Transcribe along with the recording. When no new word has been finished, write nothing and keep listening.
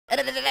Hey,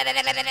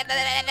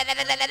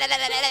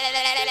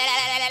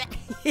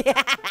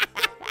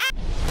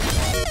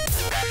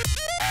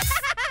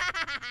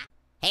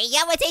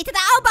 yo, it's A to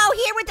the elbow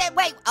here with the,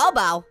 wait,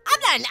 elbow?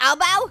 I'm not an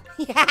elbow.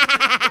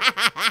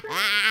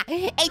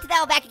 A to the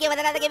elbow back again with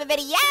another game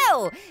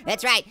video.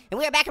 That's right, and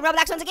we are back in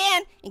Roblox once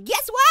again. And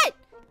guess what?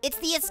 It's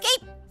the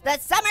escape, the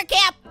summer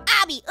camp,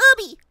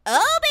 Obi.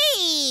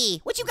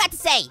 What you got to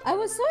say? I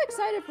was so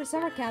excited for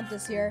summer camp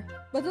this year,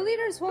 but the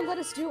leaders won't let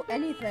us do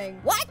anything.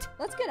 What?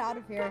 Let's get out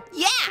of here.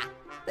 Yeah,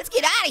 let's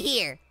get out of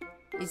here.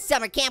 This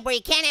summer camp where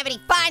you can't have any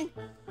fun.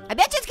 I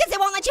bet you it's because they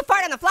won't let you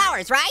fart on the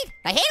flowers, right?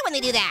 I hate it when they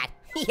do that.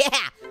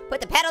 Yeah,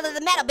 put the pedal to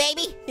the metal,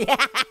 baby.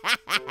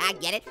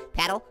 Get it?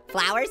 Pedal,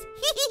 flowers.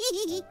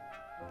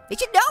 They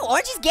should know,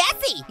 Orange is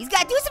gassy. He's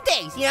got to do some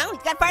things, you know?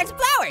 He's got to find some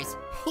flowers.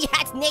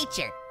 Yeah, it's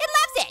nature. It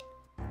loves it.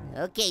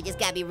 Okay, just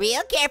gotta be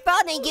real careful,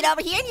 and then you get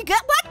over here and you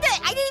got, what the?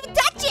 I didn't even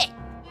touch it.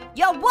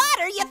 Yo, what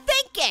are you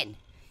thinking?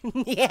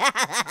 Yeah.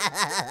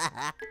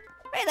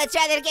 Right, let's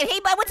try that again. Hey,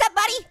 bud, what's up,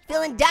 buddy?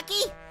 Feeling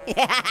ducky?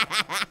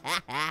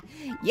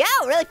 Yo,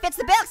 really fits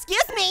the bill.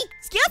 Excuse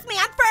me,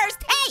 I'm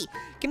first. Hey,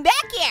 come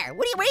back here.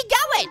 Where are you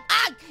going?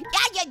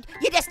 Yeah,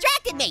 you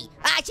distracted me.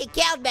 She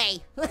killed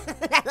me. It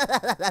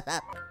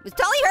was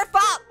totally her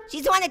fault.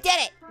 She's the one that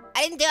did it.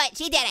 I didn't do it,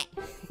 she did it.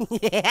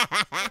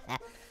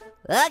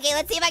 Okay,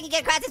 let's see if I can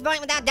get across this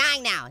point without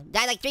dying now.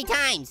 Died like 3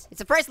 times. It's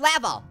the first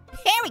level.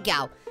 Here we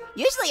go.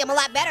 Usually I'm a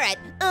lot better at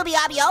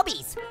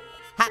obies.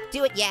 Hop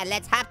to it, yeah,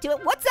 let's hop to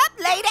it. What's up,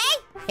 lady?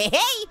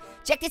 Hey,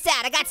 check this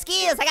out. I got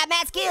skills. I got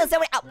mad skills.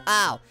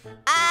 Oh.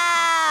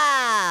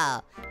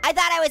 I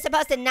thought I was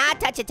supposed to not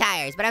touch the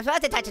tires, but I'm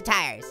supposed to touch the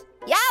tires.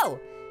 Yo,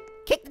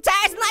 kick the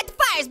tires and light the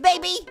fires,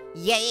 baby.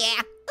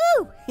 Yeah.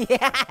 Ooh.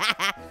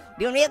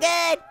 Doing real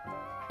good.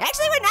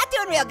 Actually, we're not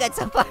doing real good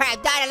so far.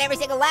 I've died on every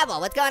single level.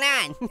 What's going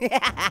on?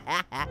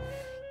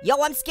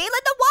 Yo, I'm scaling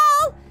the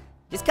wall.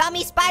 Just call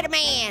me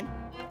Spider-Man.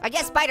 I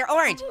guess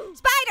Spider-Orange.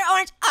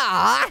 Spider-Orange.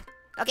 Aww.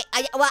 Okay,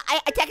 I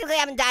technically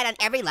haven't died on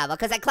every level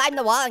because I climbed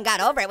the wall and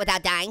got over it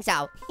without dying,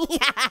 so.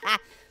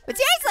 But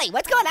seriously,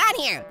 what's going on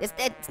here?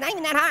 It's not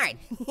even that hard.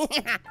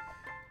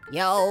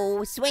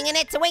 Yo, swinging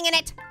it.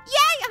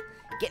 Yeah!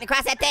 Getting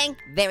across that thing.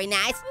 Very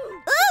nice.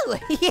 Ooh!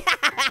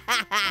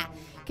 Yeah!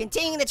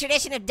 Continuing the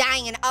tradition of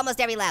dying in almost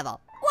every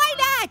level. Why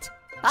not?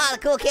 All the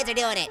cool kids are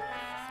doing it.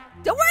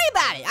 Don't worry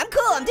about it. I'm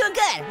cool. I'm doing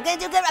good. I'm gonna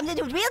do good. I'm gonna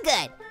do real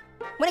good.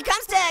 When it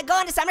comes to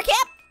going to summer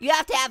camp, you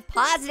have to have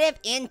positive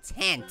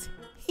intent.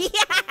 Yeah,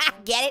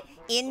 get it?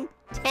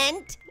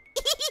 Intent.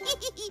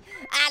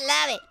 I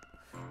love it.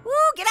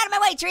 Woo, get out of my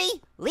way,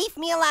 tree. Leave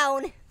me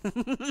alone.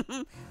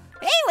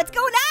 Hey, what's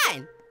going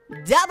on?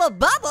 Double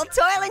bubble,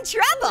 toil and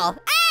trouble.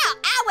 Ow,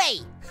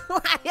 owie.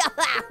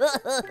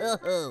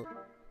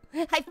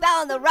 I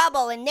fell in the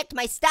rubble and nicked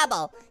my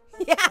stubble.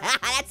 Yeah,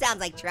 that sounds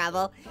like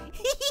trouble.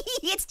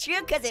 It's true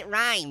because it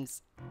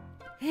rhymes.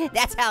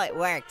 That's how it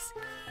works.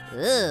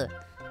 Ugh,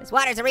 this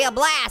water's a real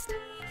blast.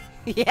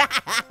 Yeah,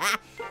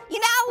 you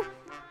know,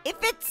 if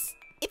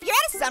you're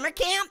at a summer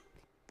camp,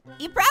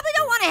 you probably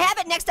don't want to have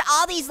it next to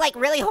all these like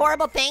really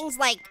horrible things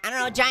like, I don't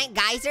know, giant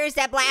geysers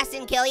that blast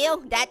and kill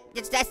you. That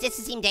just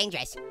seems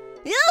dangerous.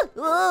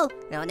 Ooh.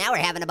 No, now we're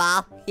having a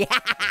ball. Yeah,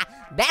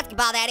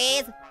 basketball that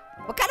is.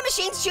 What kind of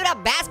machines shoot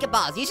up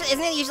basketballs? Isn't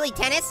it usually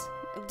tennis?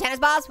 Tennis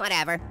balls?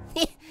 Whatever.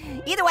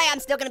 Either way,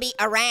 I'm still gonna be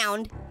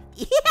around.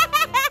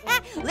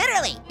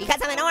 Literally, because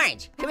I'm an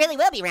orange. I really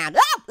will be around.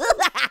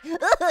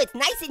 Oh, it's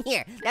nice in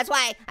here. That's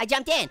why I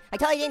jumped in. I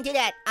totally didn't do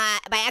that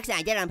by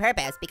accident. I did it on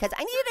purpose because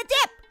I needed a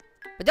dip.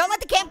 But don't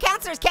let the camp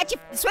counselors catch you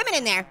swimming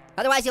in there.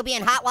 Otherwise, you'll be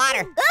in hot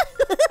water.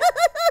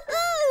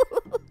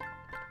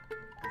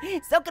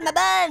 Soaking my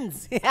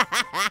buns.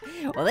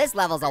 Well, this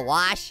level's a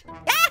wash.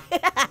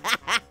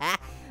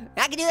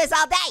 I can do this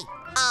all day.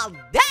 All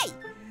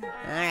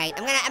right,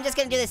 I'm just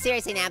gonna do this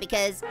seriously now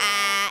because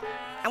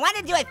I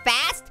wanted to do it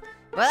fast.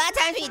 But a lot of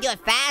times when you do it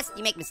fast,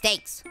 you make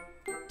mistakes.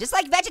 Just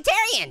like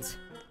vegetarians.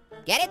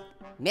 Get it?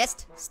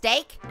 Missed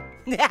steak?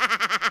 Yeah,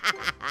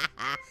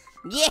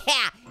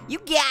 you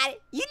got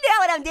it. You know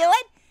what I'm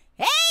doing.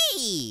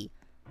 Hey!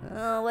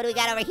 Oh, what do we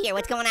got over here?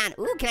 What's going on?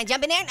 Ooh, can I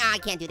jump in there? No, I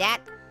can't do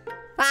that.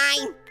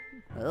 Fine.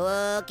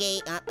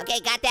 Okay,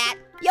 got that.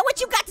 Yo,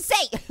 what you got to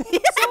say? So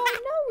I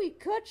know we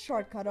could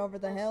shortcut over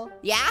the hill.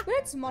 Yeah? But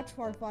it's much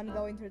more fun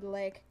going through the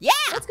lake. Yeah!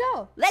 Let's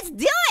go. Let's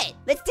do it!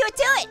 Let's do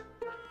it!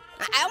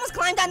 I almost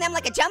climbed on them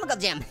like a jungle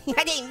gym.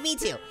 I didn't even mean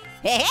to.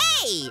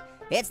 Hey!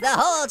 It's the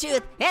whole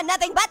truth and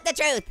nothing but the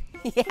truth.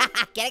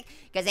 Get it?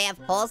 Because they have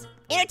holes.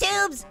 Inner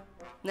tubes!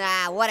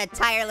 What a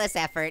tireless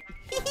effort.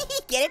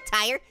 Get it?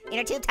 Tire?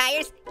 Inner tube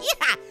tires?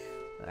 Yeah!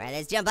 Alright,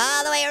 let's jump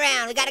all the way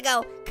around. We gotta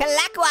go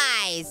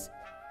clockwise.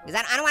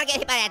 Because I don't want to get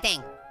hit by that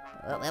thing.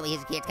 Oh, well, here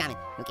it's coming.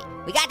 Okay,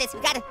 we got this. Hey,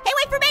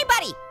 wait for me,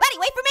 buddy! Buddy,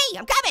 wait for me!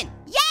 I'm coming!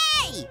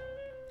 Yay!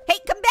 Hey,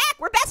 come back!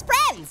 We're best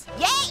friends!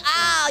 Yay!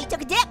 Oh, you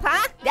took a dip,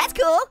 huh? That's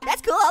cool. All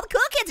the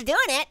cool kids are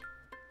doing it.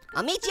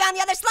 I'll meet you on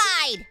the other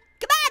slide.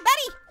 Come on,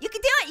 buddy! You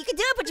can do it!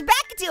 Put your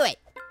back into it!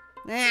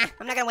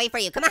 I'm not gonna wait for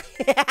you. Come on.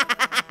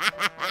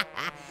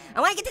 I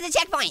want to get to the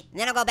checkpoint, and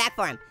then I'll go back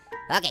for him.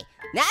 Okay,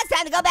 now it's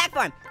time to go back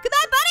for him. Come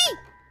on, buddy.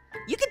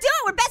 You can do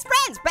it. We're best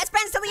friends. Best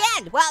friends till the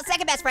end. Well,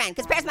 second best friend,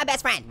 because Pear's my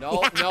best friend.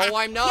 No, no,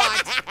 I'm not.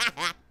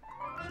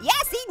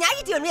 Yeah, see, now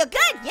you're doing real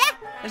good. Yeah,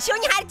 I'm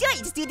showing you how to do it.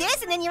 You just do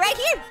this, and then you're right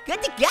here.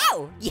 Good to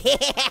go. Yeah,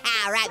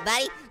 all right,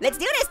 buddy. Let's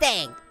do this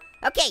thing.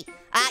 Okay,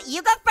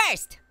 you go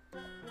first.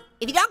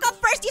 If you don't go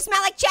first, you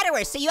smell like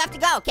cheddarwurst, so you have to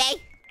go, okay?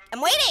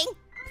 I'm waiting.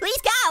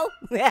 Please go.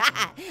 I'm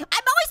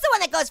always the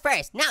one that goes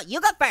first. Now,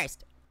 you go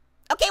first.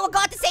 Okay, we'll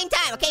go at the same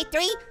time, okay?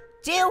 3,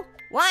 2,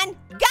 1,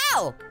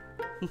 go.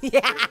 Okay,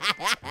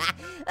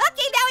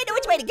 now we know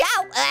which way to go.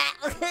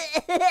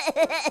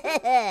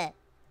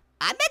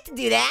 I meant to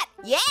do that.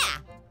 Yeah.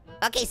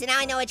 Okay, so now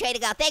I know which way to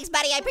go. Thanks,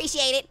 buddy. I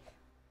appreciate it.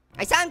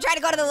 I saw him try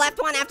to go to the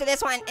left one after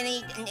this one, and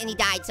he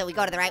died, so we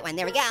go to the right one.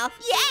 There we go.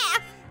 Yeah.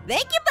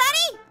 Thank you,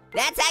 buddy.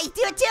 That's how you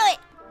do it to it.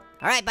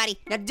 All right, buddy.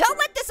 Now, don't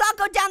let this all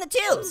go down the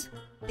tubes.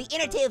 The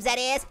inner tubes, that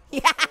is.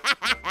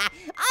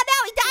 Oh,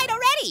 no, he died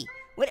already.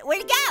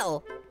 Where'd he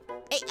go?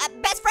 Hey,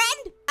 best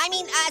friend? I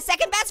mean,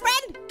 second best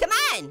friend? Come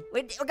on.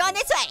 We're going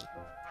this way.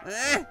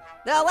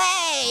 The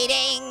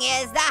waiting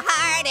is the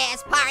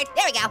hardest part.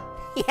 There we go.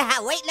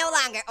 Yeah, wait no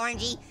longer,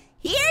 Orangey.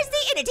 Here's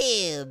the inner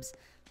tubes.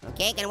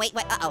 Okay, gonna wait,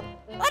 uh-oh.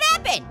 What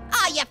happened?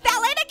 Oh, you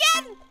fell in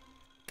again?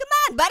 Come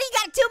on, buddy, you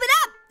gotta tube it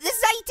up. This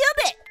is how you tube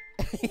it.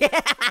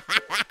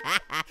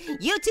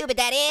 You tube it,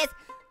 that is.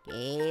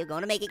 Okay,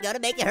 gonna make it,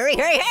 hurry, hurry,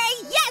 hurry.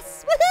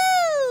 Yes,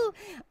 woohoo!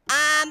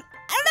 I don't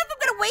know if I'm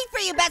gonna wait for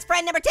you, best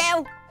friend number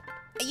 2.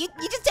 You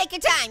just take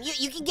your time.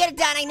 You can get it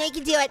done, I know you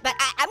can do it, but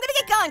I'm gonna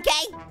get going,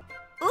 okay?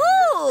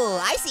 Ooh,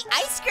 I see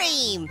ice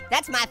cream.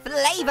 That's my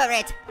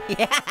favorite.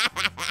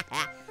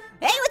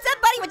 Hey, what's up,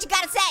 buddy? What you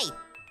gotta say?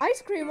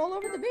 Ice cream all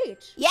over the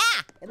beach.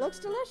 Yeah. It looks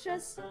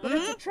delicious, but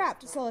it's a trap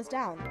to slow us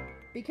down.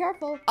 Be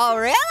careful. Oh,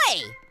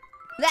 really?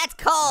 That's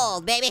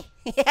cold, baby.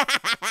 The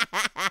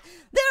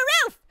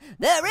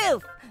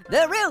roof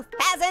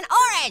has an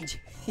orange.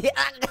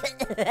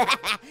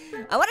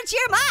 I want to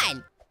cheer him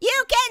on.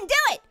 You can do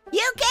it.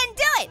 You can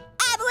do it.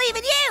 I believe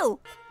in you.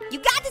 You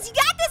got this. You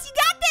got this. You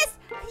got this.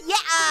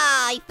 Yeah.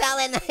 Oh, he fell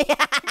in.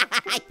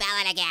 I fell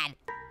in again.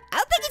 I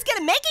don't think he's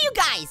gonna make it, you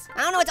guys.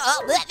 I don't know what to.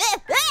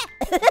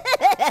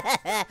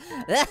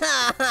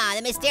 Oh,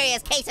 the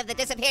mysterious case of the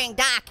disappearing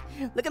dock.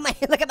 Look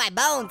at my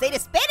bones. They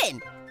just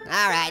spinning.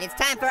 All right, it's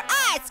time for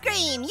I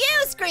scream,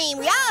 you scream,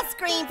 we all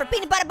scream for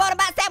peanut butter bone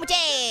bun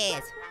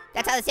sandwiches.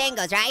 That's how the saying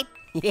goes, right?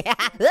 Yeah.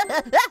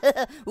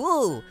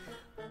 Ooh,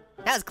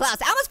 that was close.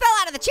 I almost fell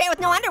out of the chair with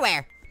no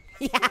underwear.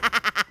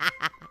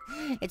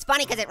 It's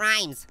funny because it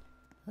rhymes.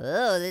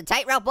 Oh, the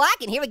tightrope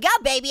block, and here we go,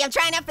 baby. I'm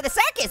trying out for the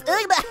circus.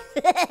 What'd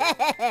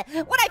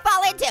I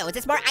fall into? Is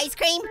this more ice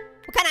cream?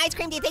 What kind of ice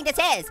cream do you think this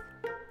is?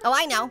 Oh,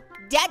 I know.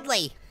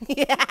 Deadly.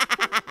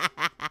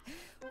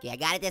 Okay, I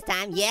got it this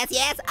time. Yes,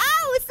 yes.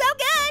 Oh, it's so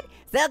good.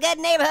 So good,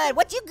 neighborhood.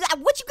 What you got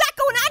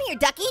going on here,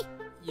 Ducky?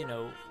 You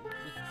know,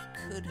 we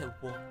could have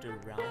walked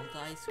around the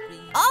ice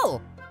cream. Oh.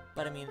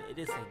 But I mean, it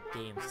is a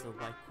game, so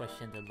why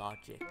question the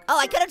logic? Oh,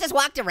 I could have just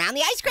walked around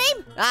the ice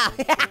cream? Oh,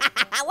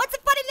 what's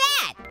the fun in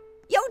that?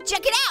 Yo,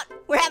 check it out.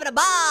 We're having a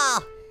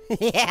ball.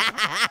 You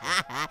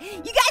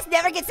guys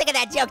never get sick of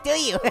that joke, do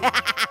you?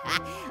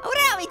 I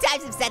wonder how many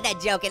times I've said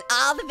that joke in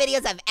all the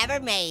videos I've ever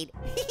made.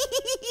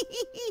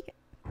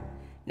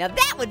 Now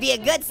that would be a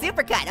good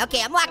supercut.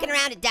 Okay, I'm walking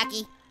around it,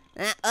 Ducky.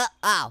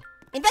 Oh.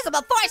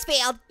 Invisible force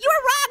field. You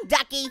were wrong,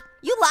 Ducky.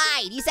 You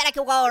lied. You said I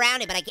could go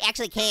around it, but I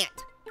actually can't.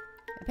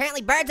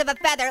 Apparently birds of a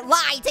feather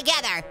lie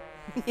together.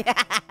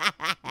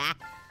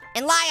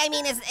 And lie, I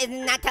mean, is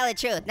not tell the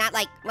truth. Not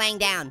like laying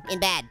down in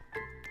bed.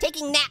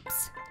 Taking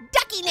naps.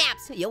 Ducky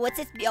naps. Yo, what's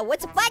this? Yo,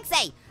 what's the flag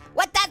say?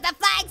 What does the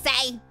flag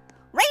say?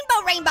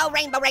 Rainbow, rainbow,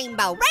 rainbow,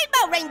 rainbow.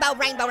 Rainbow, rainbow,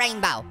 rainbow,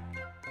 rainbow.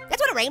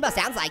 That's what a rainbow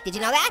sounds like. Did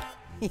you know that?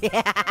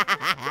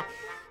 Yeah.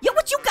 Yo,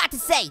 what you got to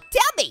say?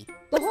 Tell me.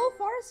 The whole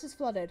forest is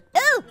flooded.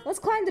 Ooh. Let's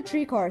climb the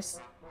tree course.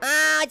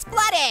 It's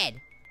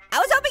flooded. I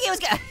was hoping it was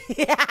good.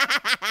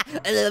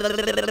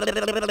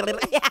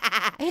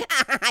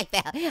 I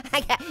fell.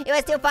 It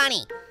was too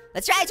funny.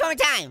 Let's try this one more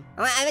time.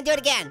 I'm gonna do it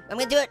again. I'm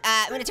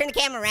gonna turn the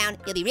camera around.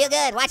 It'll be real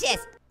good. Watch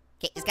this.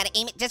 Okay, just gotta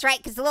aim it just right,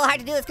 because it's a little hard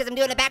to do this because I'm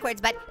doing it backwards,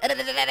 but.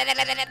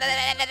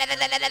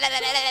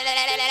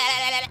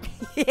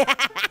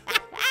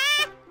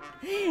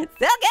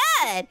 So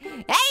good.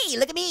 Hey,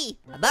 look at me.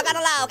 A bug on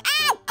a log.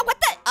 Ow! What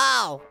the?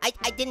 Oh, I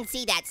didn't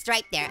see that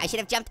stripe there. I should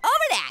have jumped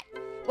over that.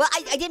 Well,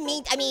 I didn't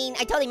mean,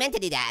 I totally meant to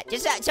do that.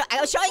 Just so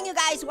I was showing you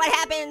guys what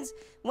happens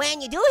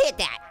when you do hit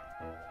that.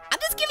 I'm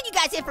just giving you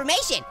guys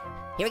information.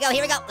 Here we go,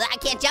 here we go. I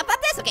can't jump up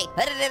this? Okay.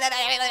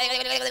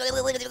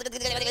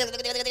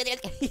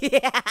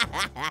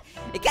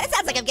 It kind of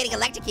sounds like I'm getting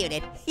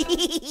electrocuted.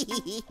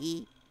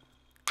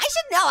 I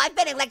should know, I've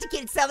been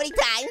electrocuted so many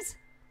times.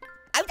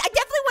 I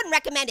definitely wouldn't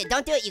recommend it.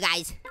 Don't do it, you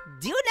guys.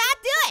 Do not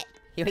do it.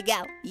 Here we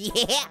go.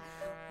 Yeah.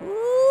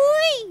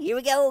 Ooh, here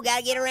we go.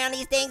 Gotta get around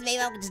these things. Maybe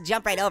I'll just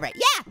jump right over it.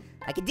 Yeah,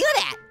 I can do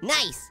that.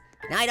 Nice.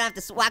 Now I don't have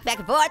to walk back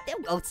and forth.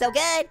 Oh, it's so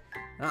good.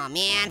 Oh,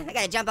 man. I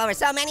gotta jump over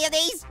so many of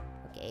these.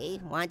 Okay,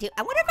 1, 2.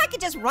 I wonder if I could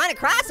just run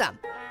across them.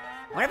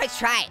 I wonder if I should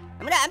try it.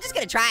 I'm just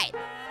gonna try it.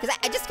 Because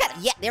I just got,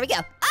 yeah, there we go.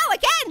 Oh, I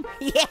can.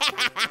 Yeah.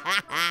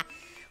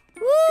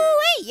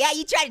 Woo-wee. Yeah,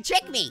 you tried to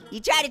trick me. You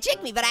tried to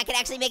trick me, but I can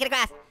actually make it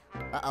across.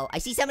 Uh-oh, I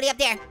see somebody up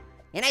there.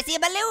 And I see a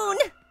balloon.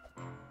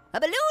 A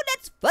balloon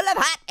that's full of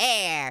hot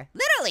air.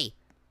 Literally.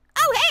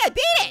 Oh, hey, I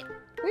beat it.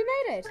 We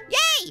made it.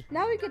 Yay.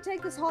 Now we can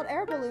take this hot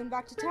air balloon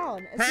back to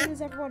town as soon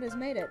as everyone has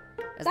made it.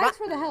 As Thanks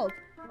for the help.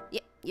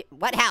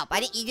 What help? I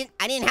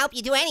didn't help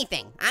you do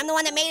anything. I'm the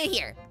one that made it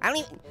here. I don't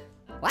even,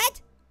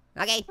 what?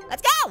 Okay,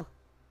 let's go.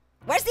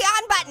 Where's the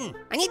on button?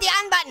 I need the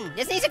on button.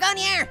 This needs to go in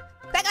the air.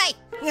 Quickly.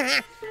 I'm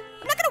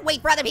not gonna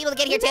wait for other people to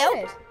get here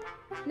too.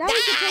 Now we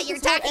can take You're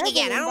this hot talking air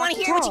again. I balloon don't want to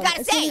back hear what you town gotta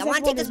as soon say. as I want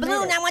to take everyone this has made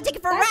balloon. it. I want to take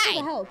it for a Thanks for ride.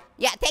 the help.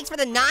 Yeah, thanks for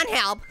the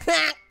non-help. All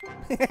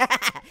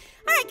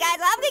right, guys,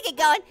 I'm gonna get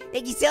going.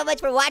 Thank you so much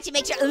for watching.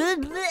 Make sure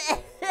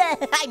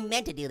I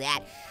meant to do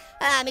that.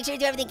 Make sure you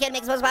do everything you can to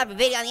make this most popular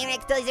video on the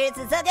internet. Tell you it's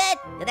so good.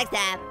 Till next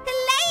time,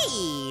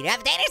 later,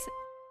 potatoes.